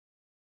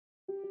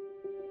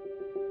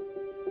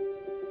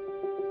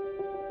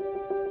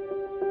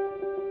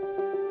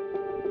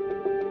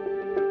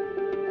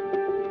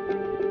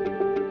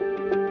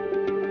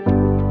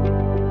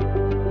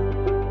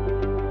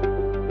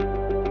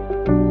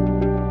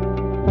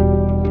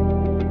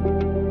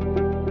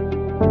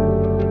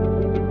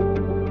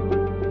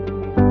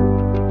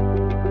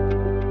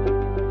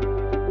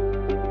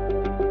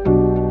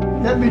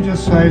me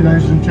just say,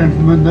 ladies and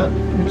gentlemen, that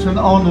it's an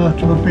honour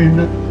to have been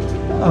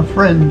a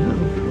friend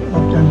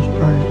of Dennis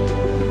Gray.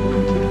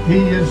 He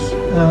is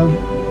a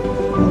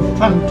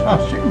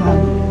fantastic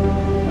man,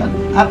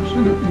 an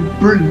absolutely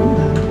brilliant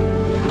man,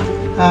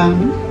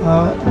 and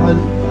I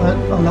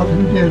love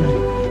him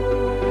dearly.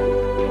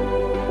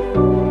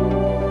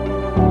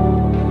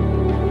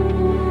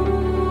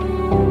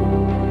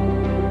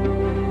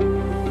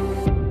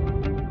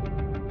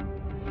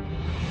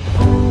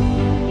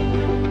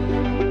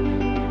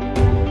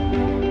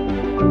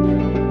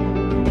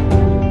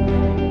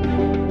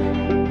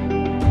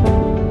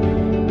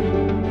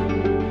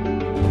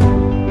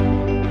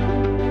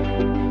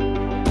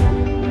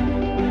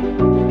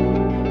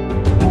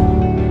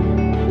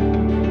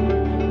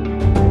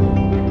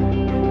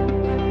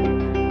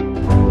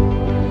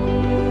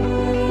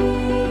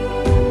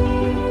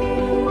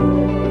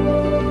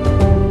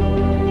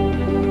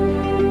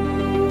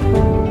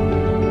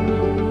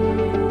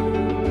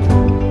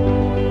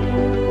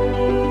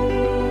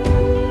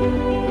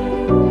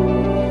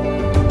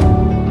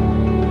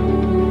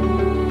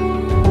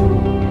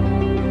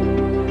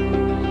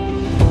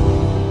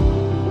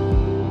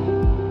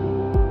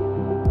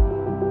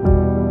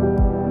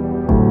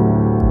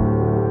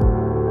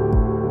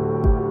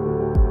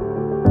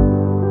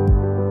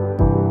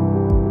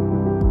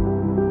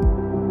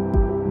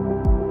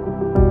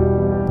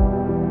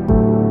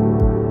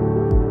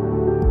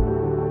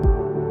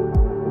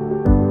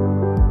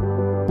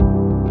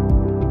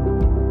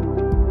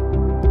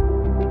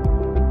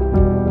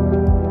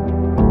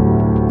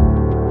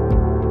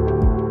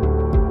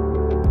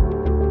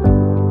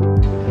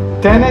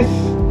 Dennis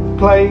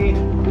played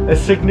a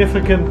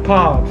significant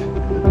part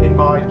in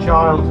my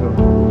childhood.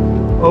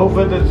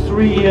 Over the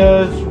 3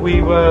 years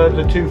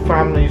the two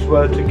families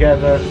were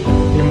together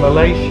in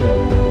Malaysia,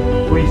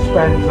 we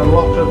spent a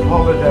lot of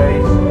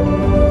holidays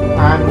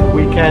and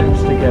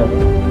weekends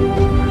together.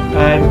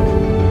 And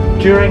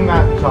during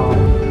that time,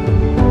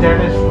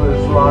 Dennis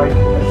was like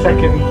a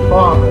second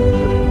father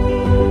to me.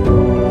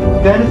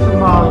 Dennis and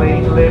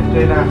Marlene lived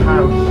in a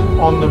house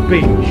on the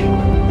beach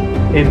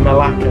in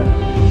Malacca.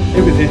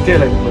 It was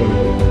idyllic,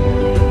 really.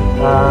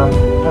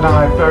 And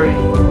I have very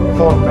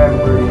fond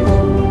memories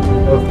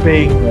of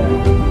being there.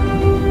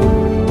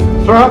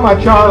 Throughout my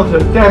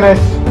childhood,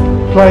 Dennis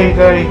played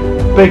a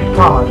big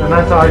part, and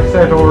as I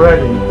said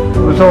already,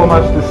 was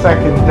almost a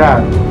second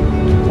dad.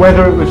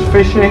 Whether it was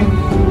fishing,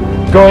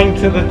 going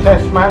to the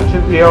test match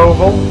at the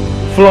Oval,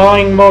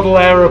 flying model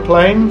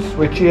aeroplanes,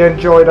 which he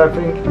enjoyed, I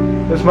think,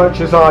 as much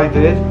as I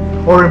did,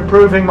 or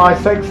improving my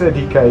sex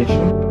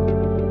education.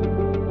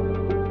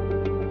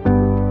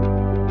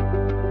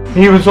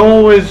 He was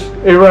always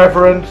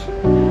irreverent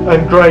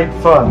and great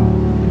fun,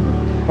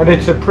 and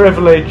it's a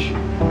privilege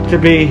to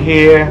be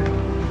here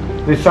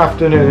this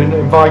afternoon,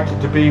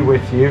 invited to be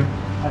with you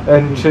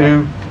and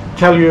to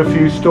tell you a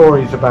few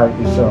stories about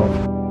yourself.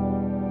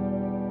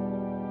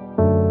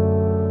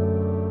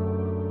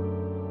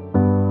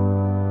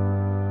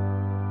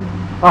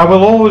 I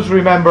will always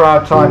remember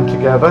our time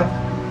together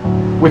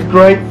with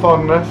great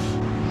fondness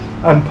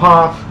and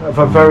part of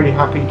a very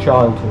happy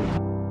childhood.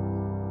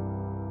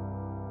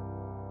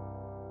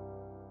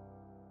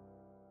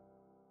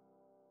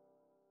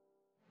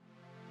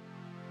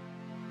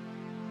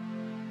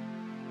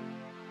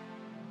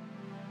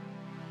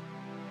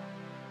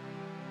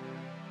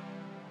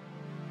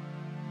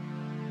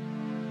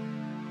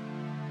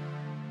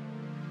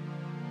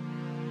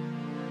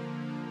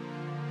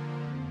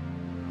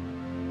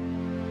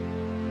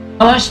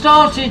 I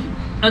started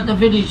at the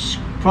village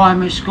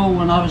primary school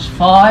when I was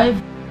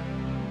 5.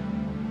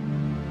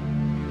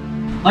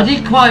 I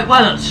did quite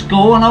well at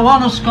school and I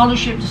won a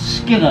scholarship to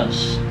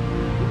Skinner's.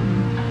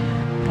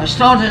 I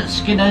started at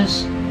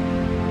Skinner's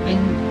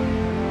in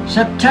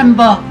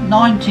September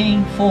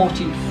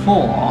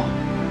 1944.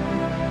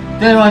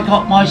 There I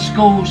got my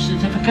school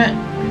certificate,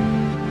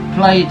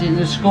 played in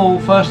the school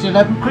first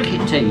 11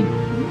 cricket team.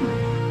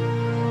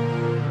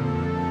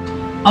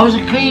 I was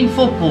a keen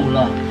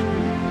footballer.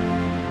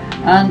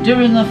 And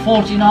during the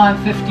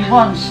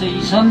 49-51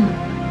 season,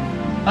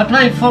 I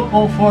played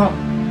football for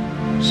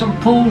St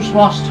Paul's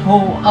Rost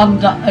Hall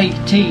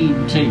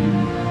under-18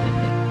 team.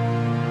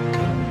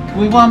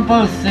 We won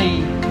both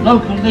the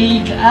local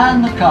league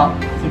and the cup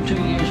for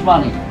 2 years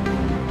running.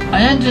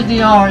 I entered the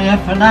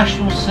RAF for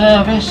national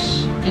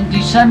service in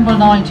December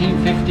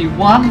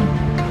 1951,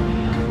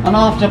 and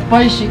after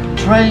basic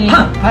training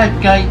at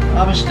Padgate,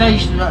 I was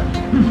stationed at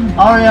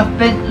RAF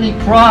Bentley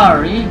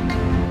Priory.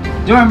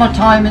 During my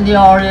time in the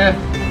RAF,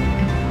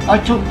 I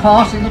took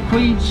part in the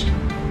Queen's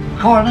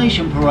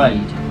coronation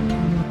parade.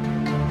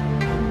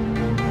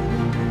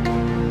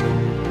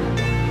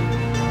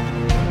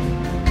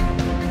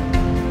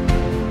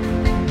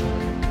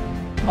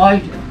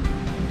 I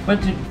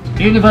went to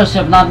the University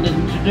of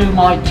London to do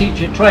my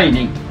teacher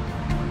training,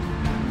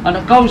 and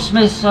at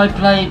Goldsmiths I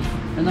played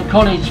in the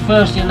college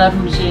first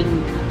 11s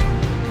in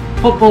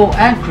football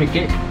and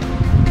cricket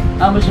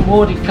and was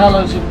awarded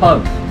colours in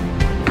both.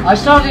 I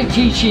started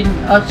teaching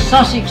at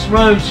Sussex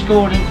Road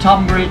School in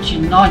Tunbridge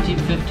in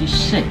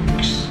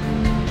 1956,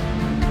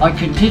 I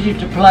continued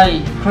to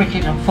play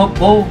cricket and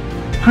football,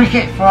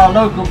 cricket for our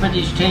local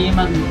village team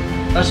and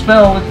a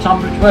spell with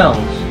Tunbridge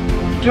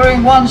Wells.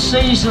 During one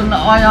season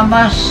I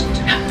amassed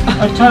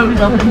a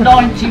total of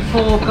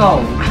 94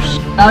 goals.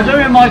 Now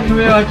during my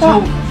career I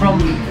taught from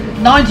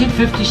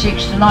 1956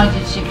 to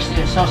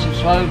 1960 at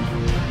Sussex Road,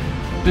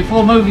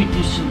 before moving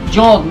to St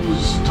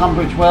John's,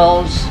 Tunbridge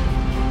Wells.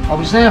 I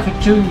was there for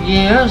 2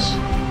 years,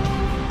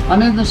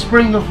 and in the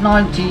spring of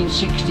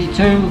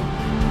 1962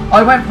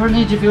 I went for an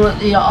interview at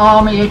the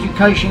Army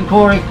Education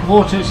Corps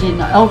headquarters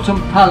in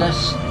Eltham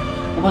Palace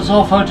and was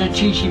offered a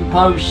teaching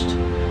post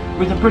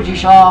with the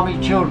British Army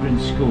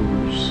Children's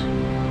Schools.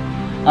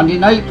 And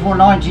in April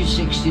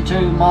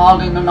 1962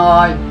 Marlene and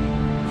I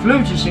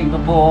flew to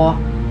Singapore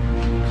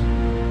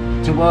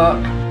to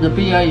work the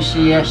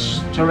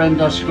BACS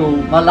Terenda School,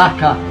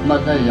 Malacca,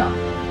 Malaya.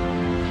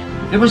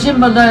 It was in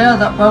Malaya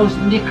that both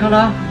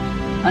Nicola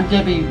and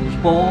Debbie was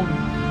born.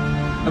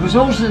 It was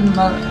also in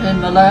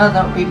Malaya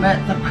that we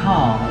met the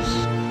Carrs.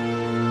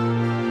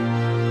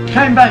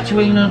 Came back to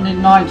England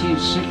in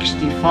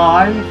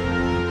 1965.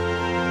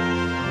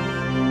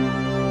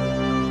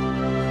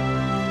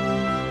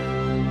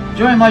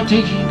 During my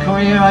teaching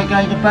career I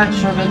gained a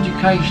Bachelor of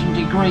Education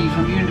degree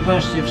from the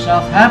University of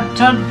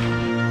Southampton,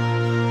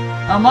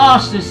 a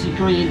Master's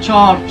degree in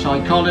Child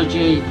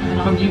Psychology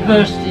from the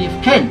University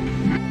of Kent.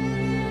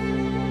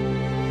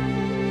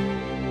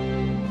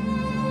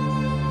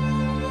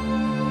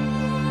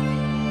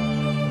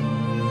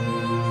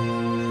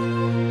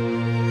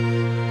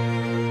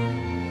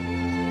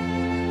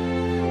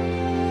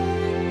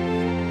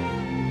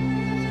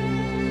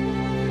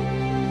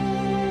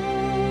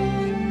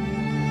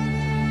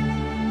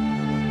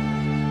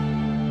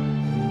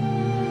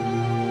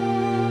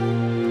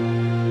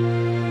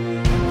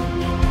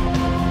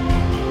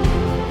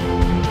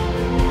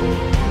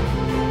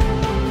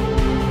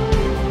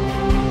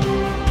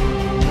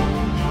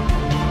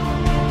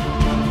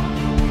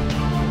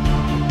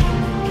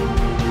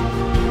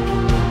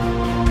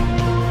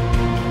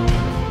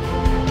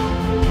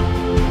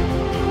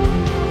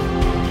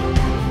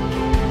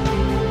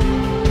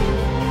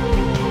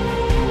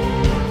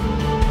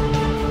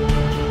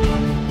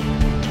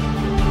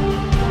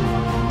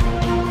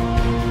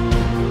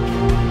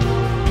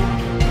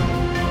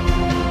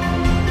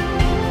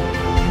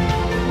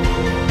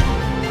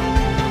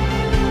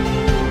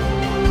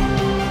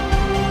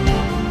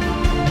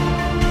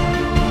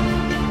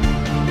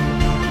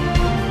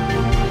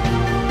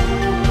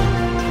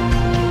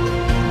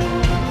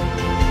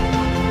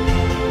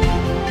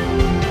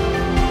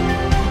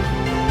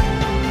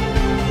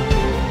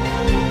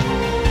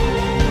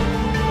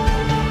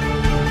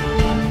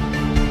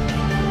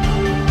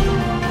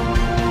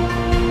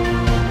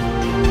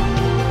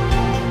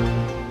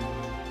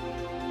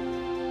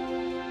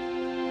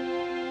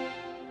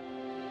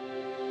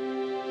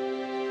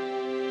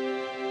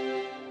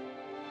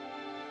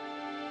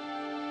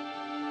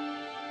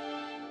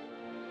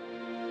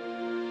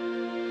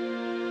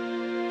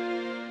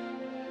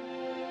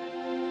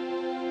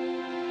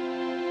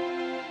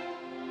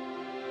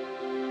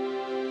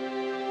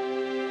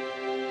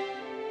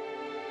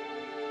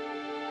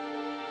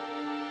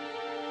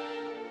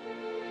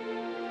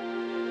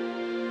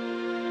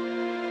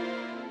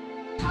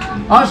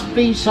 I've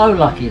been so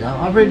lucky though,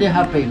 I really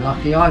have been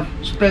lucky. I've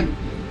spent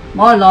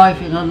my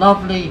life in a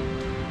lovely,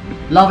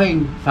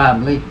 loving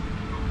family.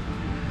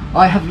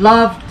 I have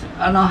loved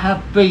and I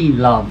have been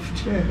loved.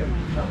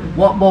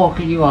 What more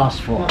can you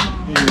ask for?